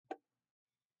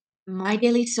My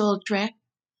Daily Soul Trek,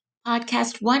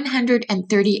 podcast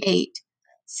 138,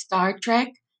 Star Trek,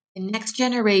 The Next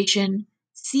Generation,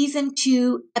 Season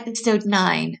 2, Episode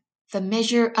 9, The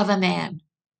Measure of a Man.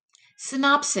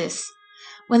 Synopsis.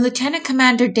 When Lieutenant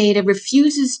Commander Data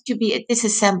refuses to be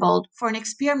disassembled for an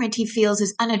experiment he feels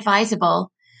is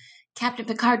unadvisable, Captain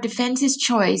Picard defends his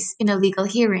choice in a legal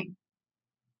hearing.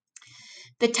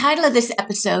 The title of this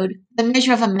episode, The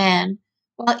Measure of a Man,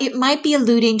 while it might be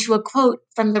alluding to a quote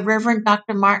from the Reverend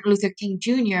Dr. Martin Luther King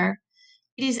Jr.,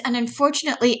 it is an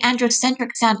unfortunately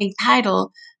androcentric sounding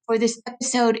title for this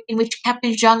episode in which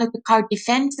Captain Jean-Luc Picard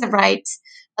defends the rights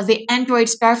of the android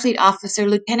Starfleet officer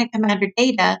Lieutenant Commander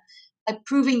Data by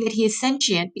proving that he is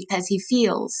sentient because he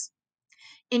feels.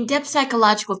 In depth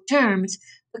psychological terms,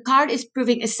 Picard is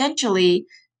proving essentially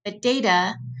that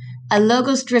Data, a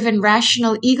logos driven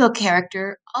rational ego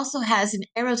character, also has an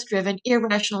eros driven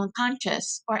irrational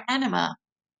unconscious, or anima.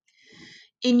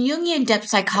 In Jungian depth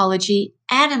psychology,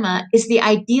 anima is the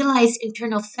idealized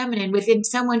internal feminine within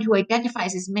someone who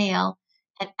identifies as male,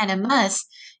 and animus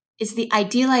is the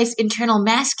idealized internal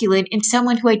masculine in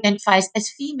someone who identifies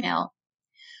as female.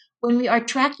 When we are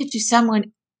attracted to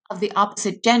someone of the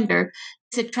opposite gender,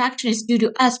 this attraction is due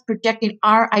to us projecting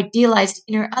our idealized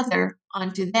inner other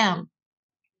onto them.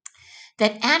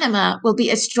 That anima will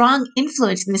be a strong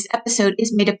influence in this episode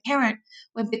is made apparent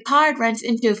when Picard runs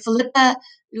into Philippa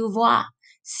Louvois,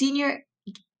 senior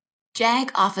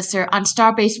JAG officer on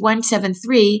Starbase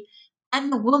 173,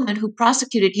 and the woman who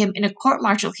prosecuted him in a court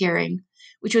martial hearing,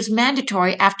 which was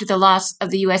mandatory after the loss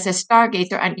of the USS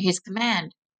Stargazer under his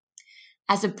command.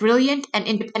 As a brilliant and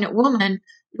independent woman,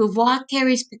 Louvois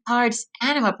carries Picard's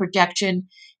anima projection,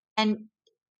 and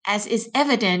as is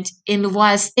evident in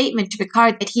Louvois' statement to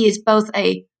Picard that he is both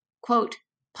a, quote,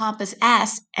 pompous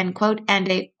ass, end quote, and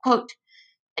a, quote,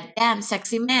 a damn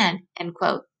sexy man, end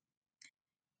quote.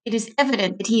 It is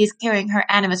evident that he is carrying her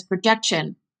animus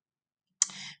projection.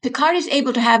 Picard is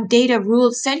able to have Data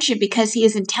ruled sentient because he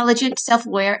is intelligent, self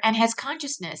aware, and has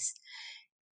consciousness.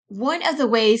 One of the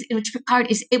ways in which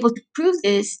Picard is able to prove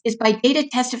this is by Data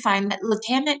testifying that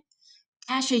Lieutenant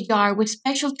Tasha Yar was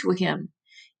special to him.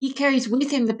 He carries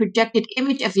with him the projected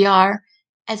image of Yar,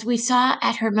 as we saw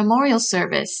at her memorial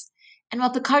service. And while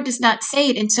Picard does not say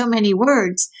it in so many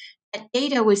words, that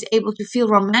Data was able to feel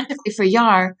romantically for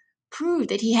Yar proved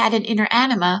that he had an inner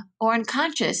anima, or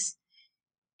unconscious.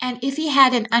 And if he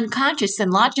had an unconscious,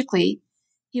 then logically,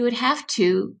 he would have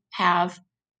to have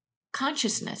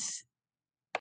consciousness.